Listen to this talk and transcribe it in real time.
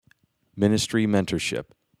Ministry Mentorship,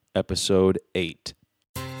 Episode 8.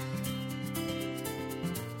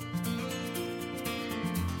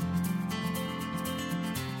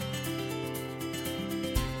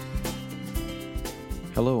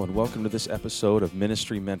 Hello and welcome to this episode of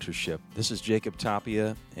Ministry Mentorship. This is Jacob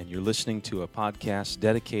Tapia, and you're listening to a podcast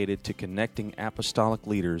dedicated to connecting apostolic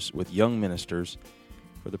leaders with young ministers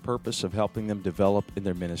for the purpose of helping them develop in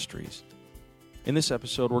their ministries. In this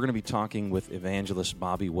episode, we're going to be talking with evangelist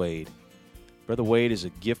Bobby Wade. Brother Wade is a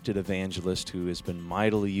gifted evangelist who has been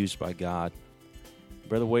mightily used by God.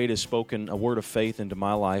 Brother Wade has spoken a word of faith into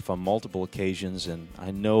my life on multiple occasions, and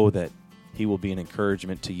I know that he will be an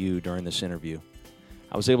encouragement to you during this interview.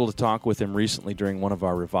 I was able to talk with him recently during one of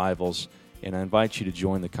our revivals, and I invite you to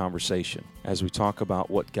join the conversation as we talk about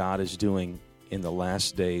what God is doing in the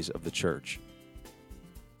last days of the church.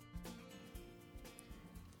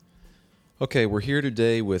 Okay, we're here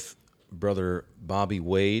today with Brother Bobby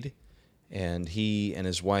Wade, and he and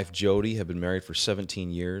his wife Jody have been married for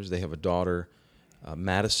 17 years. They have a daughter,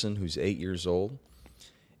 Madison, who's 8 years old.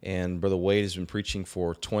 And Brother Wade has been preaching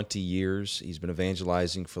for 20 years. He's been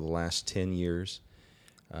evangelizing for the last 10 years.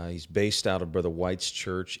 He's based out of Brother White's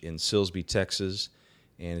church in Silsbee, Texas,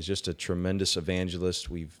 and is just a tremendous evangelist.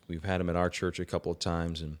 We've had him at our church a couple of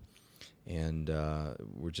times, and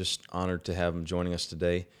we're just honored to have him joining us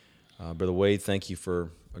today. Brother Wade, thank you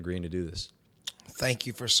for agreeing to do this. Thank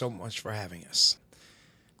you so much for having us.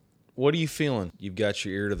 What are you feeling? You've got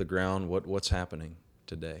your ear to the ground. What's happening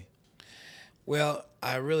today? Well,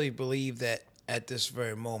 I really believe that at this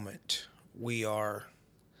very moment, we are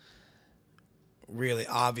really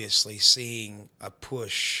obviously seeing a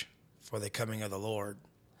push for the coming of the Lord,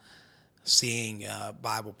 seeing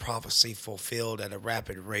Bible prophecy fulfilled at a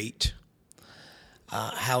rapid rate.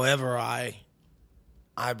 However, I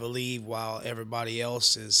believe while everybody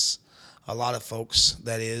else is, a lot of folks,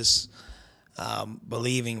 that is,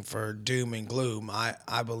 believing for doom and gloom,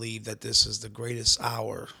 I believe that this is the greatest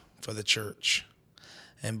hour for the church,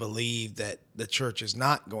 and believe that the church is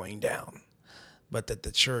not going down, but that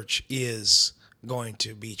the church is going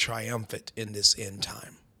to be triumphant in this end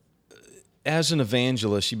time. As an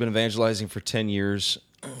evangelist, you've been evangelizing for 10 years.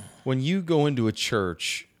 When you go into a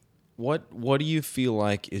church, what do you feel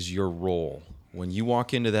like is your role? When you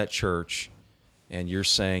walk into that church and you're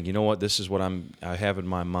saying, you know what, this is what I have in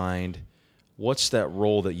my mind, what's that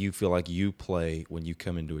role that you feel like you play when you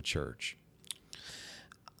come into a church?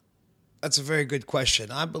 That's a very good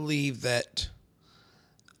question. I believe that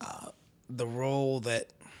the role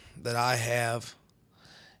that I have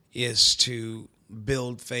is to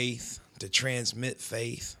build faith, to transmit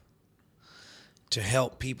faith, to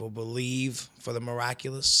help people believe for the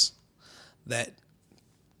miraculous, that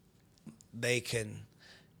they can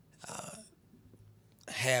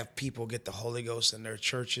have people get the Holy Ghost in their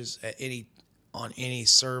churches on any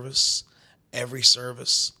service, every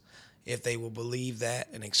service, if they will believe that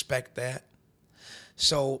and expect that.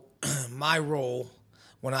 So my role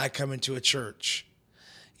when I come into a church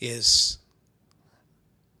is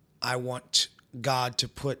I want God to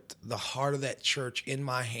put the heart of that church in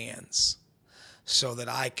my hands so that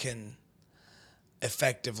I can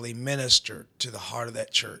effectively minister to the heart of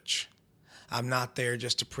that church. I'm not there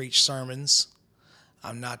just to preach sermons.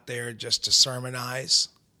 I'm not there just to sermonize.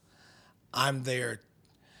 I'm there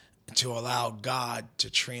to allow God to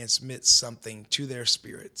transmit something to their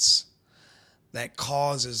spirits that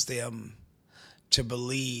causes them to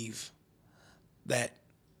believe that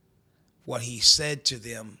what he said to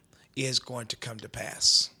them is going to come to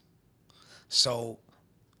pass. So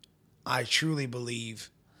I truly believe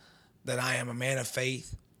that I am a man of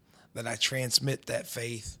faith, that I transmit that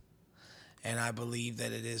faith, and I believe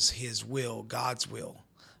that it is his will, God's will,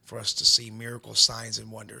 for us to see miracles, signs, and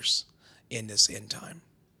wonders in this end time.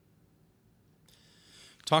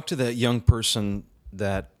 Talk to that young person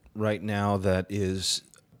that right now that is,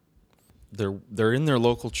 they're in their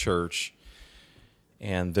local church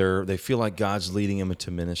and they feel like God's leading them into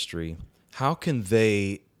ministry. How can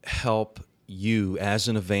they help you as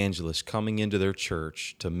an evangelist coming into their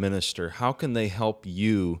church to minister? How can they help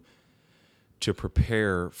you to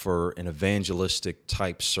prepare for an evangelistic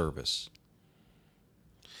type service?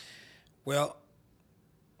 Well,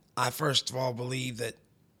 I first of all believe that,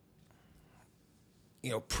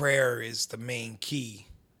 prayer is the main key.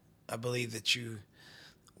 I believe that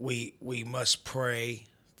we must pray,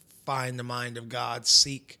 find the mind of God,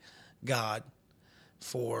 seek God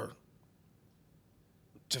to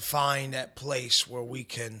find that place where we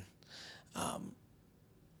can,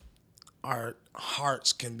 our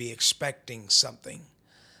hearts can be expecting something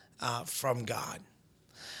from God.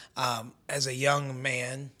 As a young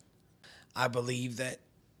man, I believe that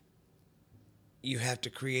you have to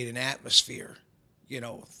create an atmosphere.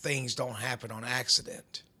 Things don't happen on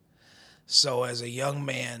accident. So as a young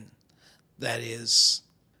man that is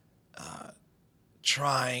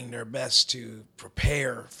trying their best to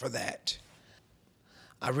prepare for that,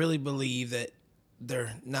 I really believe that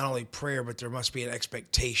there not only prayer, but there must be an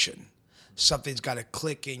expectation. Something's got to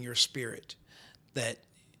click in your spirit that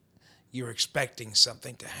you're expecting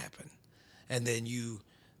something to happen, and then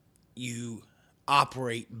you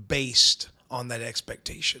operate based on that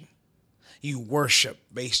expectation. You worship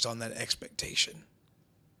based on that expectation.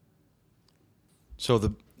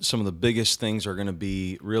 So some of the biggest things are going to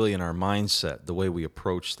be really in our mindset, the way we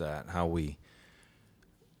approach that,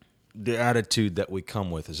 the attitude that we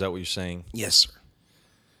come with. Is that what you're saying? Yes, sir.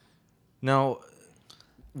 Now,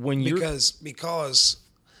 because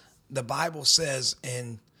the Bible says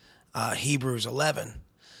in Hebrews 11,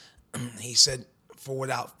 he said, "For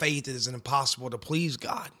without faith it is impossible to please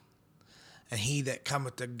God. And he that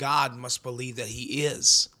cometh to God must believe that he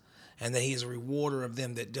is, and that he is a rewarder of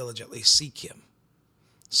them that diligently seek him."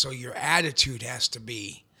 So your attitude has to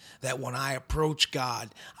be that when I approach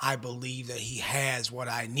God, I believe that he has what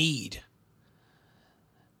I need.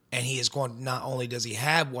 And he is going, not only does he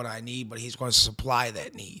have what I need, but he's going to supply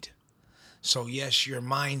that need. So yes, your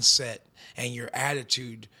mindset and your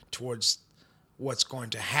attitude towards what's going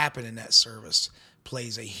to happen in that service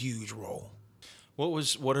plays a huge role.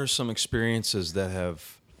 What are some experiences that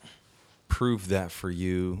have proved that for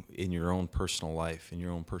you in your own personal life, in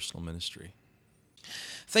your own personal ministry?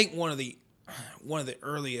 I think one of the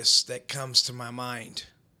earliest that comes to my mind,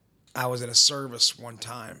 I was in a service one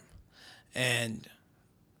time, and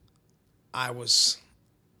I was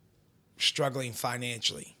struggling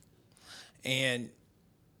financially, and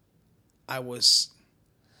I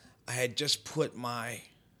had just put my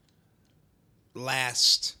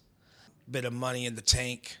last bit of money in the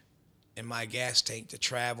tank, in my gas tank, to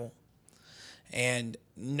travel, and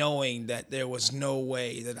knowing that there was no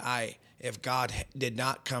way that if God did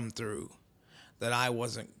not come through, that I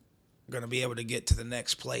wasn't going to be able to get to the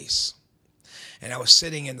next place. And I was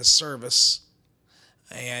sitting in the service,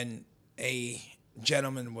 and a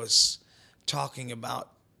gentleman was talking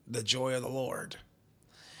about the joy of the Lord.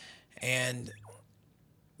 And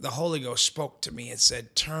the Holy Ghost spoke to me and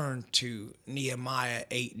said, "Turn to Nehemiah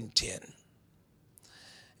 8 and 10.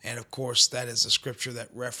 And of course, that is a scripture that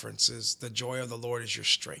references the joy of the Lord is your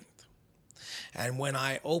strength. And when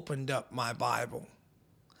I opened up my Bible,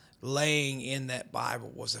 laying in that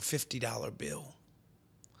Bible was a $50 bill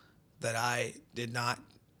that I did not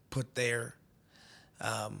put there.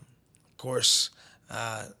 Of course,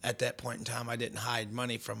 at that point in time, I didn't hide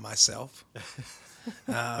money from myself.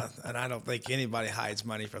 And I don't think anybody hides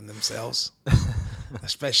money from themselves,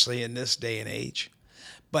 especially in this day and age.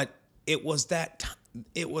 But it was that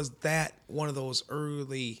one of those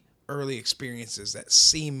early experiences that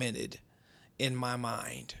cemented in my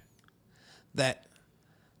mind that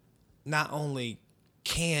not only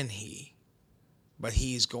can he, but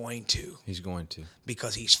he's going to. He's going to.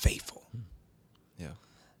 Because he's faithful. Yeah.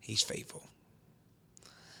 He's faithful.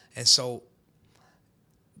 And so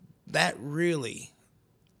that really,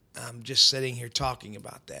 I'm just sitting here talking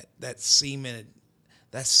about that. That cemented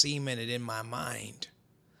in my mind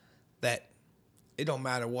that it don't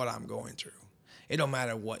matter what I'm going through. It don't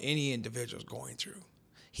matter what any individual's going through.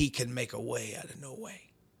 He can make a way out of no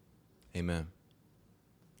way. Amen.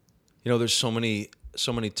 There's so many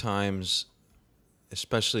times,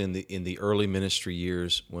 especially in the early ministry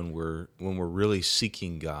years, when we're really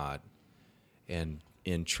seeking God and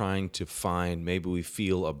in trying to find, maybe we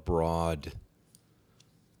feel a broad,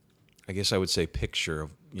 I guess I would say, picture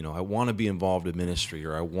of, I want to be involved in ministry,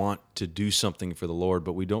 or I want to do something for the Lord,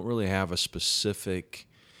 but we don't really have a specific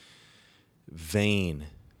vein,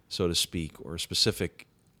 so to speak, or a specific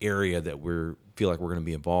area that we feel like we're going to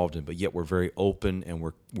be involved in, but yet we're very open and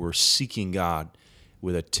we're seeking God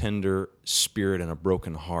with a tender spirit and a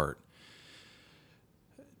broken heart.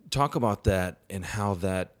 Talk about that and how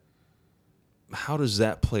does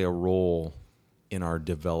that play a role in our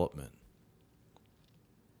development?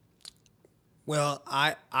 Well,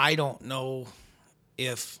 I don't know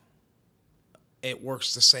if it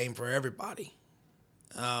works the same for everybody.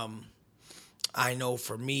 I know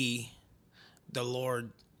for me, the Lord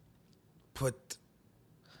put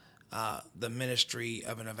the ministry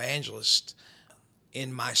of an evangelist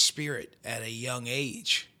in my spirit at a young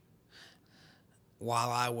age while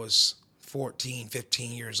I was 14,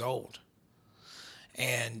 15 years old.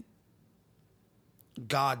 And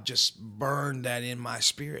God just burned that in my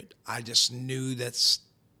spirit. I just knew that's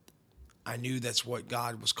what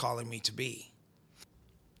God was calling me to be.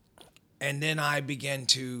 And then I began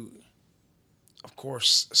to of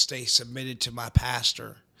course, stay submitted to my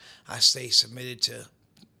pastor. I stay submitted to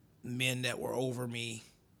men that were over me,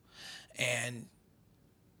 and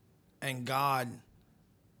God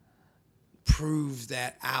proved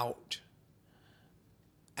that out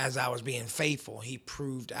as I was being faithful. He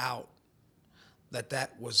proved out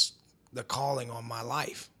that was the calling on my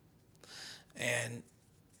life. And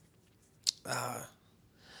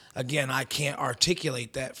again, I can't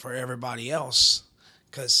articulate that for everybody else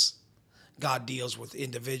because God deals with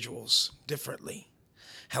individuals differently.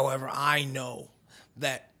 However, I know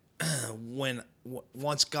that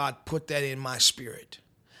once God put that in my spirit,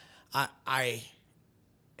 I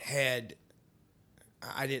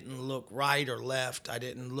didn't look right or left. I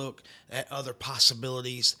didn't look at other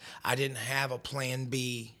possibilities. I didn't have a plan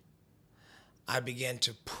B. I began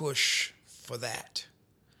to push for that.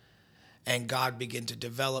 And God began to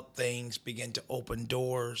develop things, began to open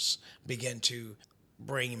doors, began to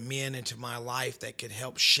bring men into my life that could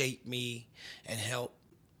help shape me and help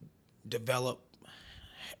develop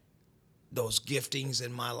those giftings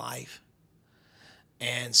in my life.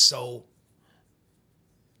 And so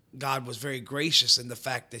God was very gracious in the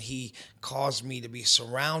fact that he caused me to be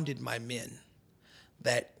surrounded by men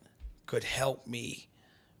that could help me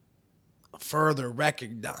further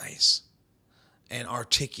recognize and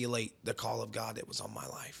articulate the call of God that was on my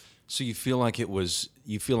life. So you feel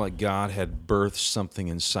like God had birthed something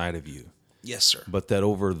inside of you. Yes, sir. But that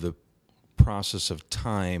over the process of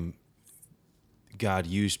time, God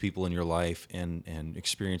used people in your life and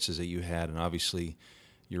experiences that you had, and obviously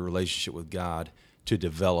your relationship with God, to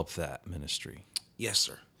develop that ministry. Yes,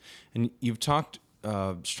 sir. And you've talked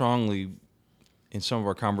strongly in some of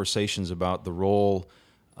our conversations about the role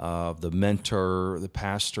of the mentor, the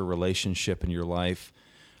pastor relationship in your life.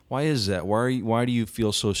 Why is that? Why do you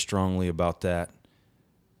feel so strongly about that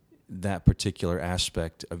particular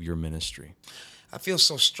aspect of your ministry? I feel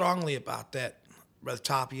so strongly about that, Brother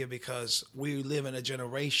Tapia, because we live in a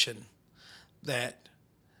generation that,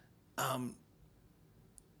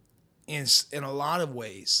 in a lot of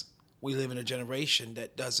ways, we live in a generation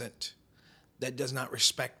that does not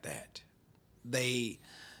respect that. They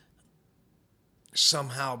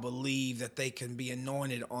somehow believe that they can be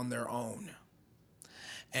anointed on their own,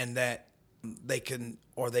 and that they can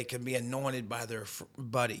be anointed by their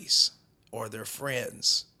buddies or their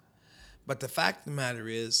friends. But the fact of the matter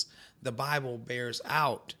is, the Bible bears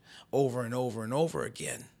out over and over and over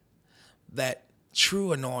again that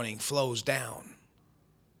true anointing flows down.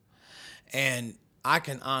 And I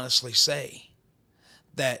can honestly say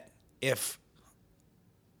that if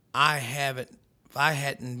I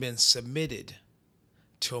hadn't been submitted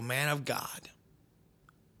to a man of God,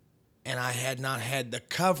 and I had not had the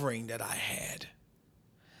covering that I had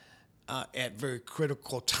at very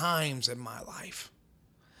critical times in my life,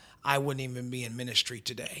 I wouldn't even be in ministry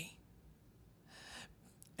today.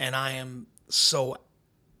 And I am so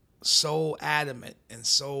adamant and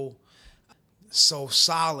so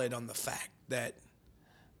solid on the fact that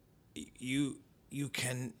you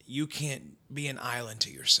can't be an island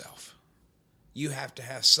to yourself. You have to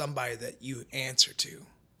have somebody that you answer to.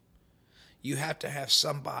 You have to have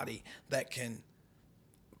somebody that can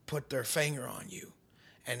put their finger on you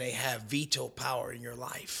and they have veto power in your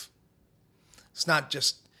life. It's not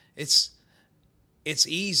just, it's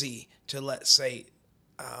easy to let's say,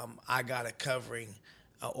 I got a covering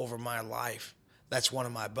over my life. That's one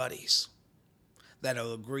of my buddies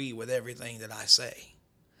that'll agree with everything that I say.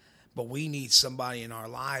 But we need somebody in our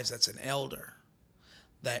lives that's an elder,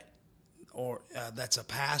 that's a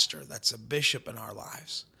pastor, that's a bishop in our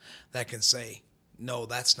lives, that can say, no,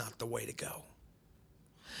 that's not the way to go.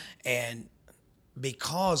 And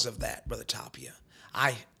because of that, Brother Tapia,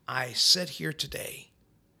 I sit here today,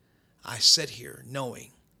 I sit here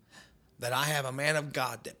knowing that I have a man of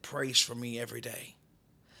God that prays for me every day.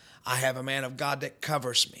 I have a man of God that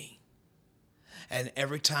covers me. And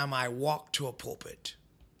every time I walk to a pulpit,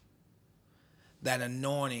 that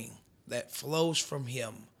anointing that flows from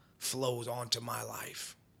him flows onto my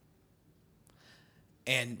life.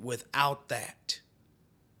 And without that,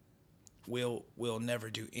 we'll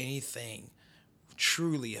never do anything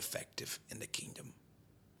truly effective in the kingdom.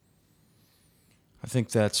 I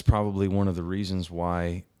think that's probably one of the reasons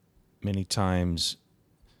why many times,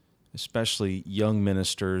 especially young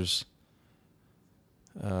ministers,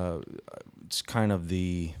 it's kind of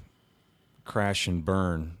the crash and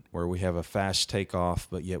burn where we have a fast takeoff,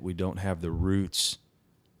 but yet we don't have the roots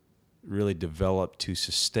really developed to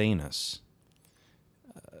sustain us.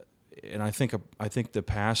 And I think the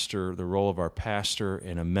pastor, the role of our pastor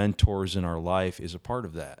and a mentors in our life is a part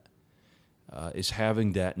of that. Is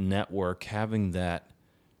having that network, having that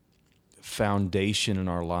foundation in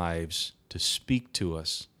our lives to speak to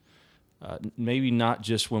us. Maybe not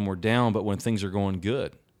just when we're down, but when things are going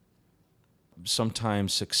good.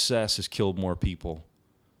 Sometimes success has killed more people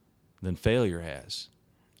than failure has.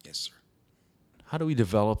 Yes, sir. How do we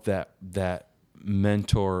develop that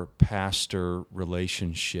mentor-pastor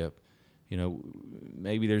relationship? You know,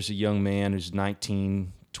 maybe there's a young man who's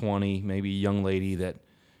 19, 20, maybe a young lady that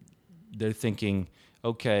they're thinking,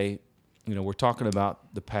 okay, you know, we're talking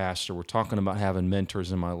about the pastor, we're talking about having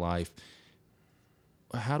mentors in my life.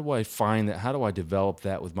 How do I find that? How do I develop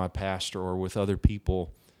that with my pastor or with other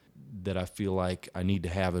people that I feel like I need to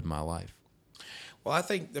have in my life? Well, I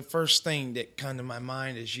think the first thing that come to my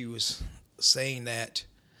mind as you was saying that,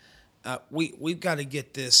 we've got to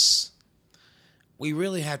get this. We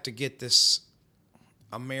really have to get this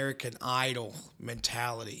American Idol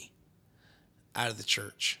mentality out of the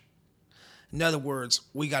church. In other words,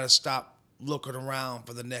 we got to stop looking around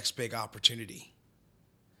for the next big opportunity,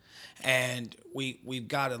 and we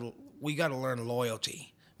got to learn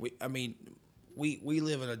loyalty. We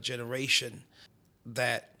live in a generation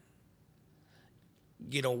that,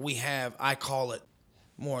 you know, we have, I call it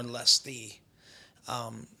more or less the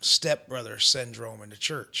stepbrother syndrome in the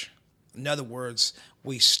church. In other words,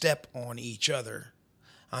 we step on each other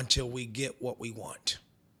until we get what we want.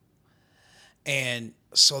 And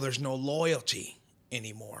so there's no loyalty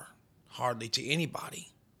anymore, hardly to anybody.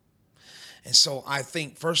 And so I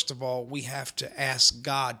think, first of all, we have to ask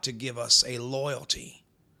God to give us a loyalty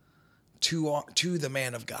to the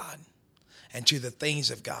man of God and to the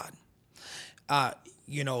things of God.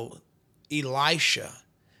 You know, Elisha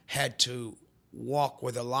had to walk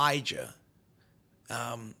with Elijah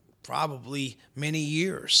probably many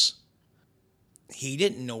years. He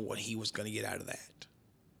didn't know what he was going to get out of that.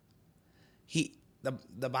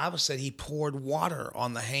 The Bible said he poured water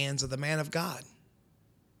on the hands of the man of God.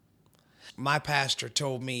 My pastor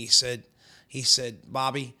told me, he said,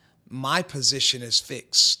 Bobby, my position is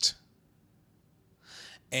fixed.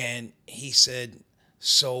 And he said,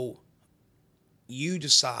 so you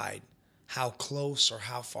decide how close or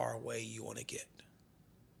how far away you want to get.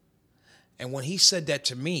 And when he said that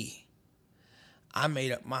to me, I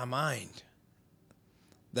made up my mind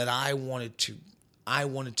that I wanted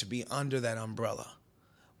to be under that umbrella.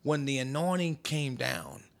 When the anointing came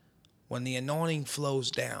down, when the anointing flows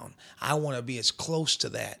down, I want to be as close to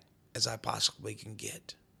that as I possibly can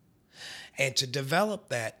get. And to develop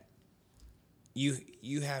that,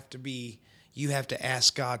 you have to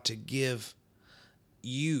ask God to give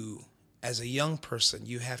you, as a young person,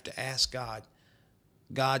 you have to ask God,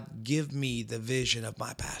 give me the vision of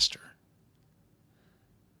my pastor.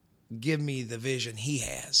 Give me the vision he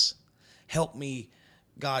has. Help me,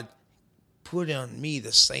 God, put on me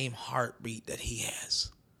the same heartbeat that he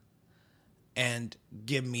has. And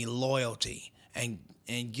give me loyalty and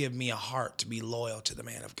give me a heart to be loyal to the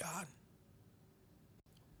man of God.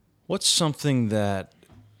 What's something that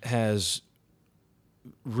has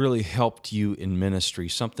really helped you in ministry,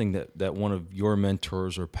 something that one of your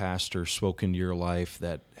mentors or pastors spoke into your life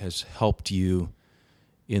that has helped you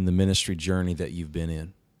in the ministry journey that you've been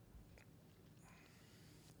in?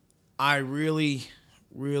 I really,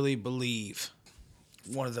 really believe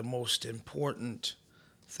one of the most important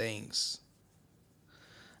things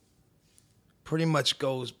pretty much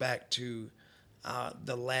goes back to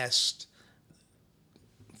the last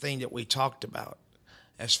thing that we talked about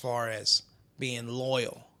as far as being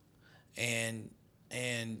loyal. And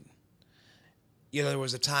you know, there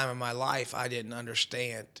was a time in my life I didn't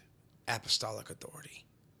understand apostolic authority.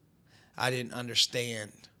 I didn't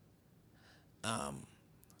understand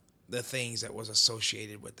the things that was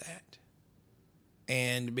associated with that.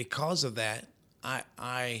 And because of that,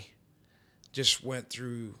 I just went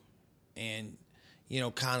through and, you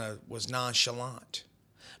know, kind of was nonchalant.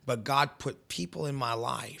 But God put people in my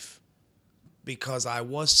life because I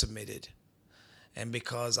was submitted and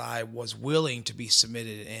because I was willing to be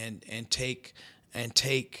submitted and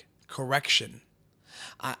take correction.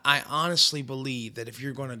 I honestly believe that if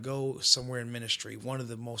you're going to go somewhere in ministry, one of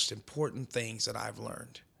the most important things that I've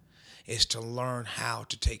learned is to learn how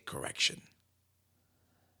to take correction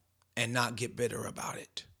and not get bitter about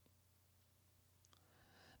it.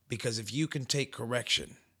 Because if you can take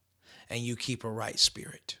correction and you keep a right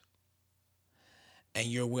spirit and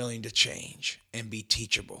you're willing to change and be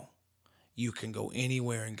teachable, you can go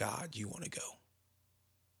anywhere in God you want to go.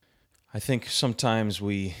 I think sometimes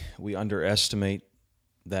we underestimate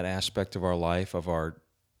that aspect of our life, of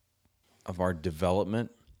our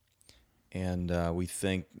development, and we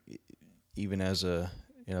think even as a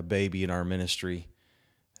baby in our ministry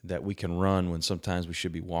that we can run when sometimes we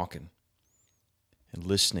should be walking. and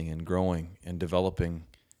listening and growing and developing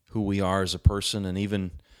who we are as a person, and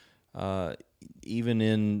even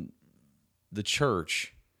in the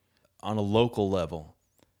church on a local level,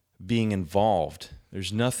 being involved.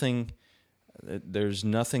 There's nothing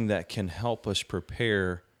that can help us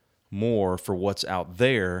prepare more for what's out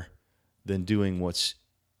there than doing what's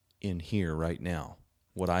in here right now,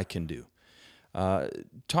 what I can do.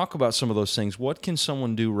 Talk about some of those things. What can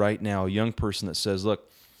someone do right now, a young person that says, look,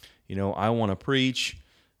 I want to preach.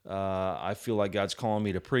 I feel like God's calling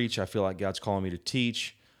me to preach. I feel like God's calling me to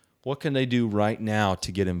teach. What can they do right now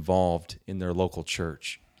to get involved in their local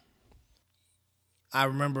church? I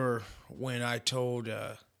remember when I told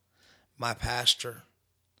my pastor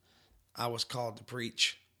I was called to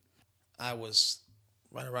preach. I was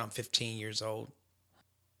right around 15 years old.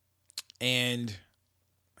 And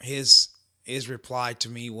his reply to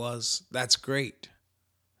me was, "That's great."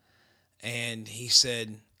 And he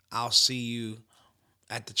said, "I'll see you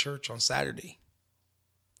at the church on Saturday."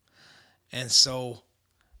 And so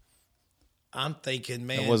I'm thinking,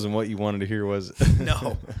 man. That wasn't what you wanted to hear, was it?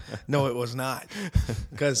 No, it was not.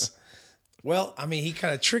 Because, he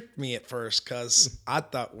kind of tricked me at first, because I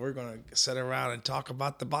thought we're going to sit around and talk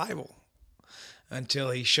about the Bible,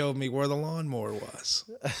 until he showed me where the lawnmower was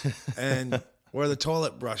and where the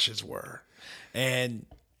toilet brushes were and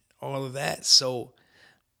all of that. So,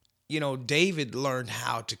 David learned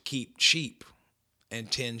how to keep sheep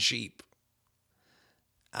and tend sheep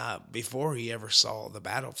before he ever saw the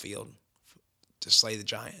battlefield to slay the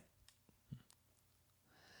giant.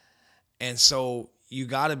 And so you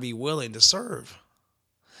got to be willing to serve,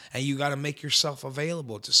 and you got to make yourself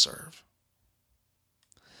available to serve.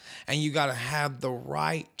 And you got to have the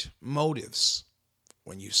right motives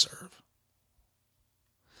when you serve.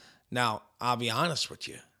 Now, I'll be honest with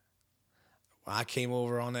you. When I came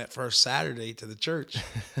over on that first Saturday to the church,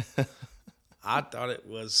 I thought it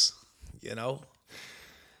was,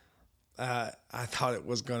 I thought it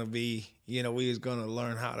was going to be, we was going to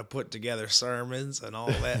learn how to put together sermons and all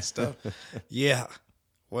that stuff. Yeah.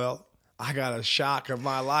 Well, I got a shock of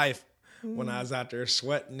my life when I was out there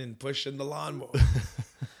sweating and pushing the lawnmower.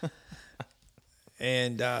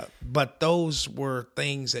 And but those were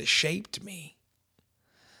things that shaped me,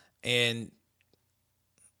 and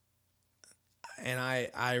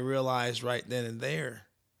I realized right then and there,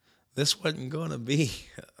 this wasn't going to be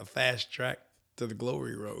a fast track to the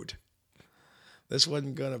glory road. This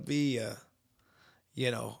wasn't going to be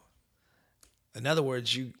in other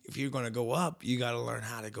words, if you're going to go up, you got to learn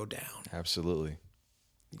how to go down. Absolutely.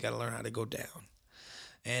 You got to learn how to go down.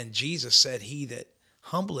 And Jesus said, "He that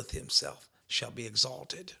humbleth himself shall be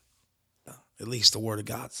exalted." At least the Word of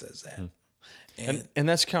God says that. And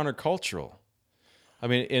that's countercultural. I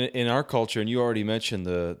mean, in our culture, and you already mentioned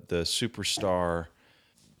the superstar,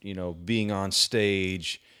 being on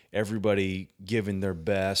stage, everybody giving their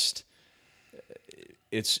best.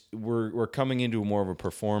 We're coming into more of a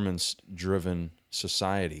performance-driven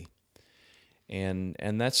society, and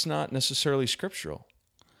that's not necessarily scriptural.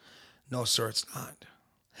 No, sir, it's not.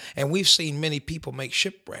 And we've seen many people make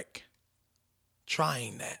shipwreck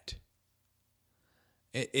trying that.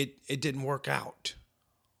 It didn't work out.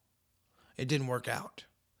 It didn't work out.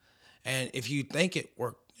 And if you think it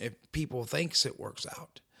worked, if people thinks it works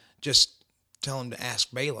out, just tell them to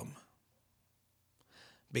ask Balaam,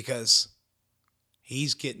 because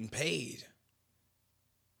he's getting paid.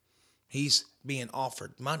 He's being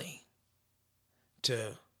offered money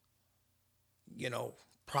to,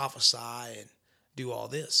 prophesy and do all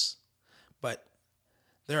this. But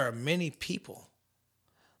there are many people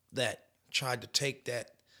that tried to take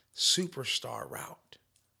that superstar route,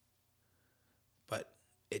 but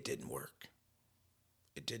it didn't work.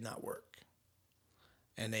 It did not work.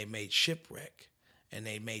 And they made shipwreck, and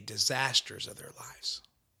they made disasters of their lives.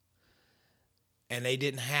 And they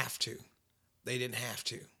didn't have to. They didn't have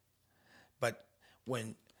to. But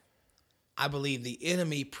when I believe the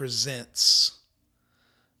enemy presents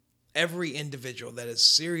every individual that is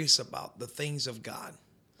serious about the things of God,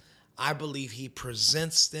 I believe he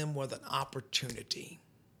presents them with an opportunity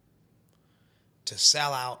to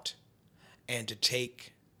sell out and to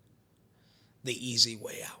take the easy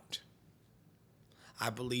way out. I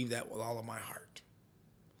believe that with all of my heart.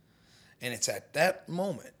 And it's at that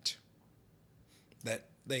moment that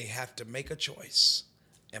they have to make a choice.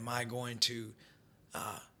 Am I going to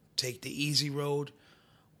take the easy road,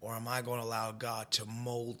 or am I going to allow God to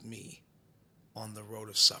mold me on the road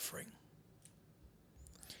of suffering?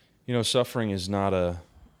 Suffering is not an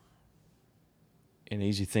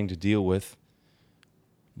easy thing to deal with,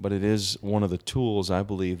 but it is one of the tools I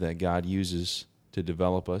believe that God uses to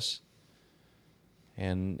develop us.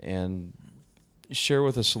 And share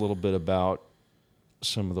with us a little bit about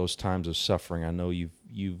some of those times of suffering. I know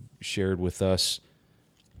you've shared with us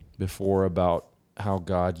before about how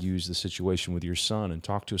God used the situation with your son, and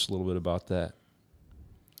talk to us a little bit about that.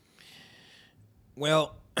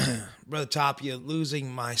 Well, Brother Tapia,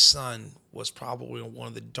 losing my son was probably one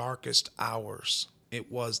of the darkest hours.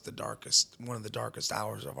 It was one of the darkest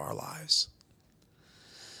hours of our lives.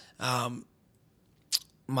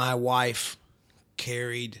 My wife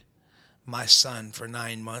carried my son for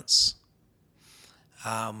 9 months.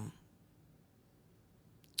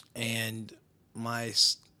 And my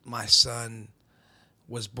son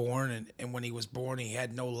was born, and when he was born, he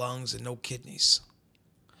had no lungs and no kidneys.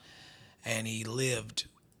 And he lived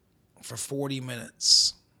for 40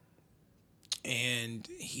 minutes, and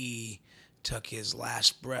he took his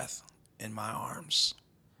last breath in my arms.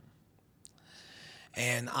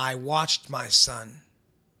 And I watched my son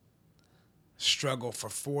struggle for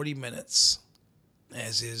 40 minutes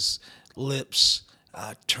as his lips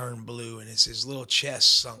turned blue and as his little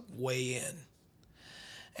chest sunk way in.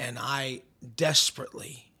 And I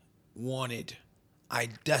desperately wanted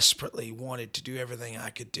to do everything I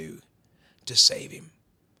could do to save him.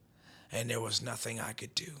 And there was nothing I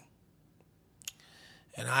could do.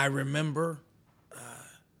 And I remember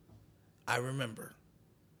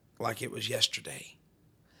like it was yesterday.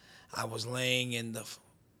 I was laying in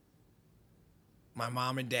my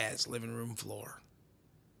mom and dad's living room floor.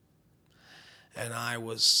 And I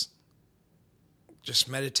was just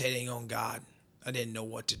meditating on God. I didn't know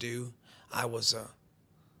what to do. I was a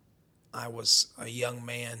young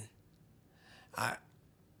man. I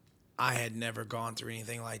had never gone through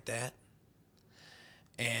anything like that.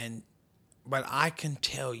 But I can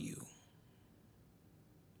tell you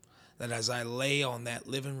that as I lay on that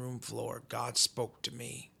living room floor, God spoke to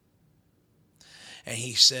me. And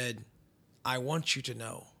he said, I want you to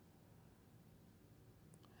know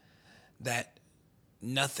that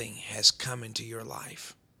nothing has come into your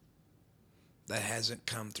life that hasn't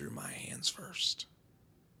come through my hands first.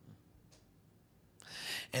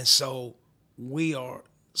 And so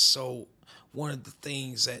one of the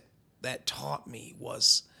things that taught me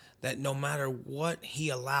was that no matter what he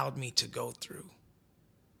allowed me to go through,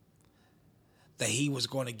 that he was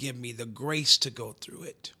going to give me the grace to go through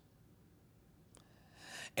it.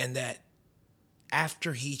 And that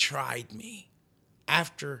after he tried me,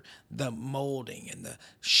 after the molding and the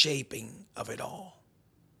shaping of it all,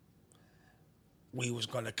 we was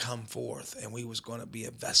going to come forth and we was going to be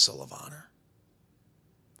a vessel of honor.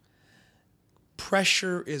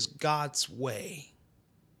 Pressure is God's way.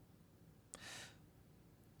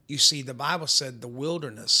 You see, the Bible said the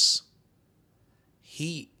wilderness,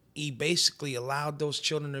 he basically allowed those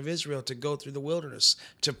children of Israel to go through the wilderness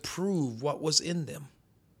to prove what was in them.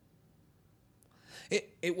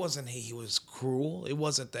 It wasn't he was cruel. It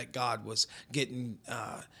wasn't that God was getting,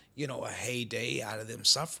 a heyday out of them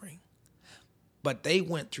suffering. But they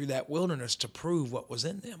went through that wilderness to prove what was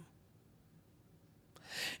in them.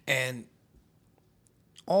 And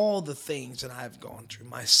all the things that I've gone through,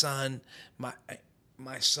 my son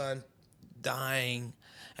dying,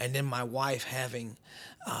 and then my wife having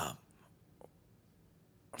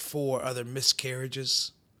 4 other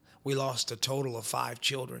miscarriages. We lost a total of 5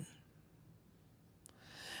 children.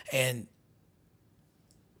 And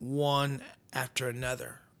one after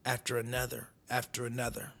another.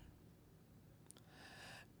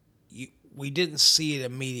 We didn't see it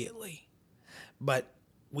immediately, but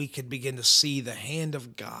we could begin to see the hand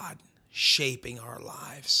of God shaping our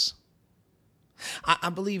lives. I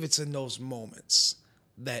believe it's in those moments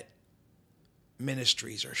that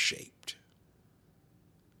ministries are shaped.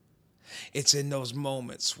 It's in those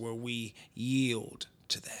moments where we yield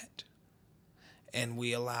to that and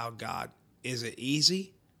we allow God. Is it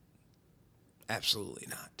easy? Absolutely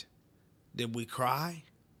not. Did we cry?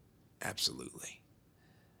 Absolutely.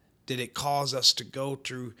 Did it cause us to go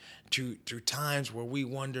through times where we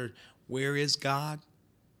wondered, where is God?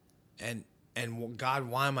 And God,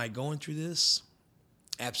 why am I going through this?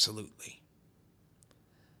 Absolutely.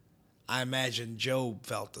 I imagine Job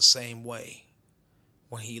felt the same way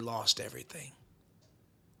when he lost everything.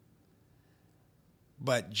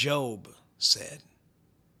 But Job said,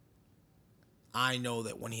 I know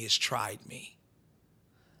that when he has tried me,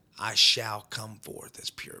 I shall come forth as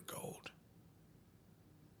pure gold.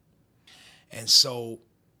 And so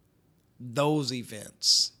those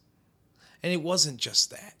events, and it wasn't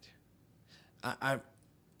just that.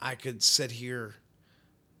 I could sit here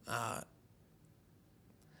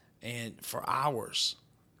and for hours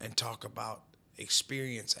and talk about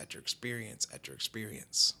experience after experience after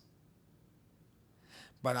experience.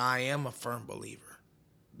 But I am a firm believer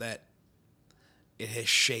that it has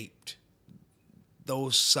shaped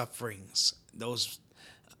those sufferings, those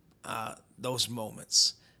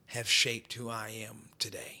moments have shaped who I am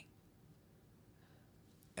today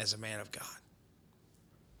as a man of God.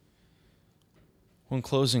 Well, in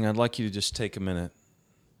closing, I'd like you to just take a minute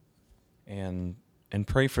and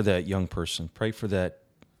pray for that young person. Pray for that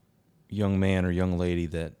young man or young lady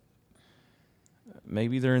that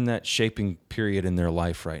maybe they're in that shaping period in their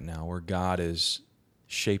life right now where God is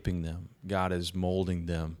shaping them. God is molding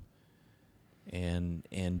them and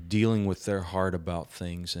dealing with their heart about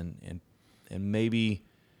things. And maybe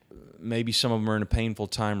some of them are in a painful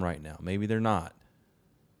time right now. Maybe they're not.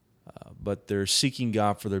 But they're seeking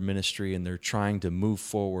God for their ministry, and they're trying to move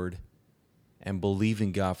forward and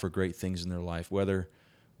believing God for great things in their life. Whether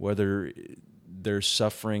they're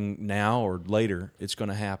suffering now or later, it's going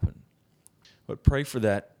to happen. But pray for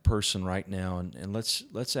that person right now, and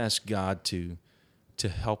let's ask God to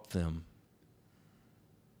help them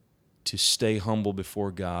to stay humble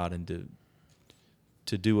before God and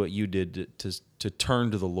to do what you did to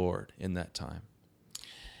turn to the Lord in that time.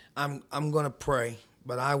 I'm going to pray,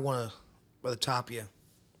 but I want to, Brother Tapia,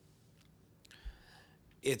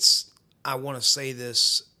 I want to say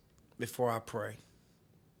this before I pray.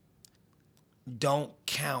 Don't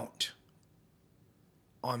count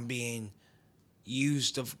on being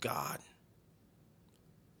used of God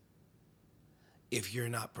if you're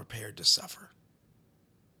not prepared to suffer.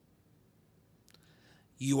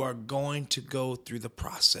 You are going to go through the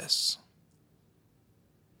process.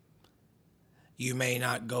 You may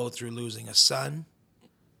not go through losing a son.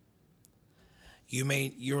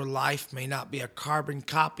 Your life may not be a carbon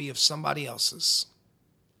copy of somebody else's.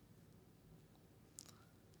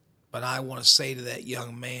 But I want to say to that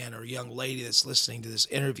young man or young lady that's listening to this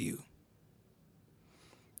interview,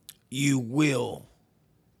 you will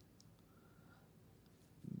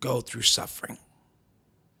go through suffering.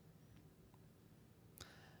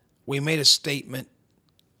 We made a statement,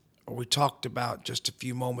 or we talked about just a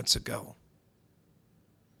few moments ago,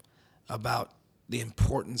 about the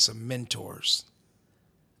importance of mentors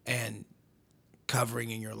and covering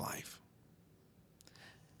in your life.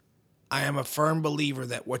 I am a firm believer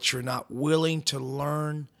that what you're not willing to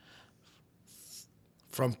learn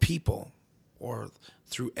from people or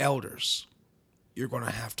through elders, you're going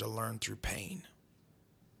to have to learn through pain.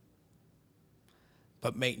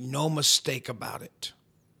 But make no mistake about it.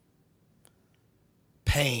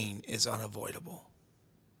 Pain is unavoidable.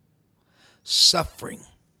 Suffering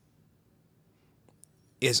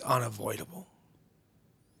is unavoidable.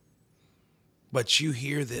 But you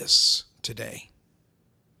hear this today.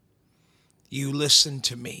 You listen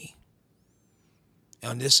to me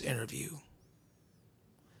on this interview.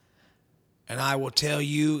 And I will tell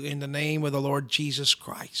you in the name of the Lord Jesus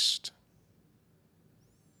Christ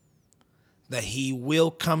that He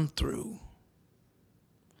will come through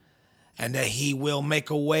and that He will make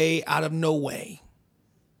a way out of no way.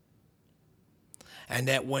 And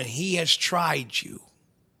that when He has tried you,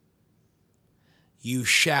 you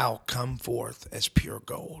shall come forth as pure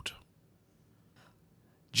gold.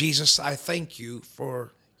 Jesus, I thank you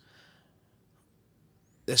for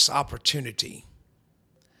this opportunity.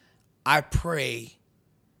 I pray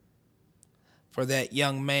for that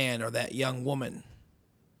young man or that young woman.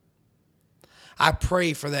 I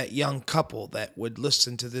pray for that young couple that would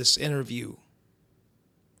listen to this interview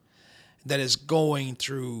that is going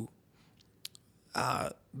through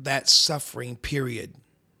that suffering period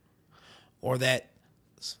or that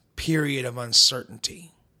period of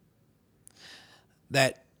uncertainty.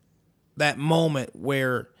 That moment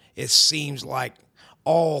where it seems like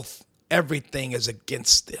everything is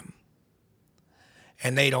against them.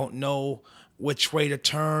 And they don't know which way to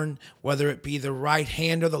turn, whether it be the right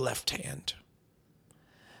hand or the left hand.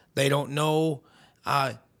 They don't know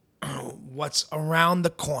what's around the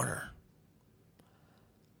corner.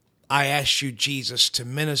 I ask you, Jesus, to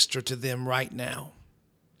minister to them right now.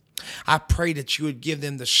 I pray that you would give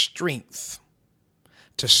them the strength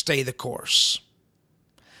to stay the course,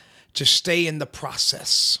 to stay in the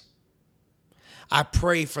process. I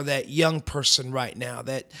pray for that young person right now,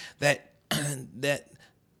 that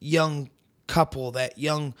young couple, that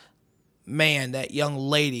young man, that young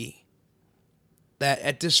lady, that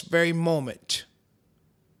at this very moment,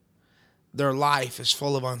 their life is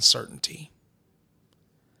full of uncertainty.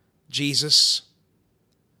 Jesus,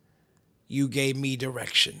 you gave me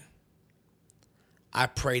direction. I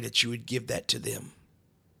pray that you would give that to them.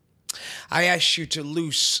 I ask you to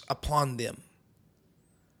loose upon them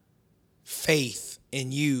faith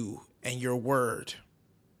in you and your word.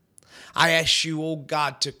 I ask you, oh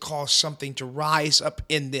God, to cause something to rise up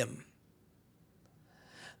in them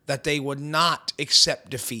that they would not accept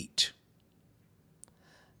defeat,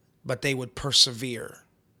 but they would persevere,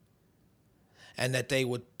 and that they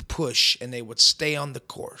would push and they would stay on the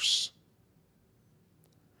course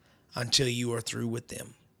until you are through with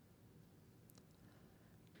them.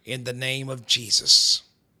 In the name of Jesus,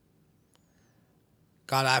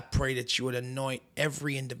 God, I pray that you would anoint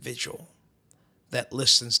every individual that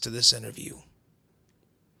listens to this interview,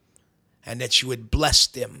 and that you would bless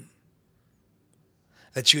them,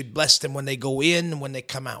 that you would bless them when they go in and when they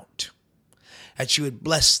come out, that you would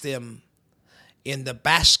bless them in the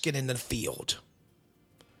basket in the field.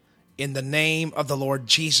 In the name of the Lord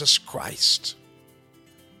Jesus Christ.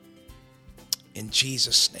 In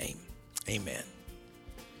Jesus' name, amen.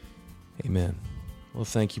 Amen. Well,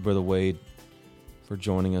 thank you, Brother Wade, for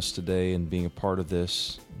joining us today and being a part of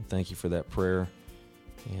this. Thank you for that prayer.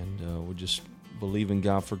 And we'll just believe in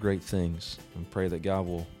God for great things and pray that God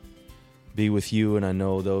will be with you. And I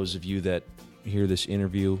know those of you that hear this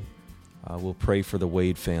interview will pray for the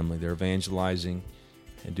Wade family. They're evangelizing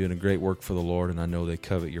and doing a great work for the Lord, and I know they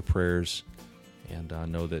covet your prayers. And I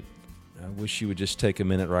know that I wish you would just take a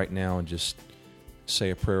minute right now and just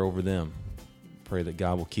say a prayer over them. Pray that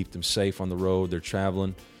God will keep them safe on the road. They're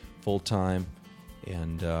traveling full-time,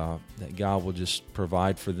 and that God will just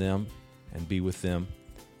provide for them and be with them.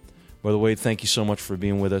 Brother Wade, thank you so much for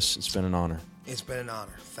being with us. It's been an honor. It's been an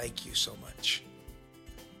honor. Thank you so much.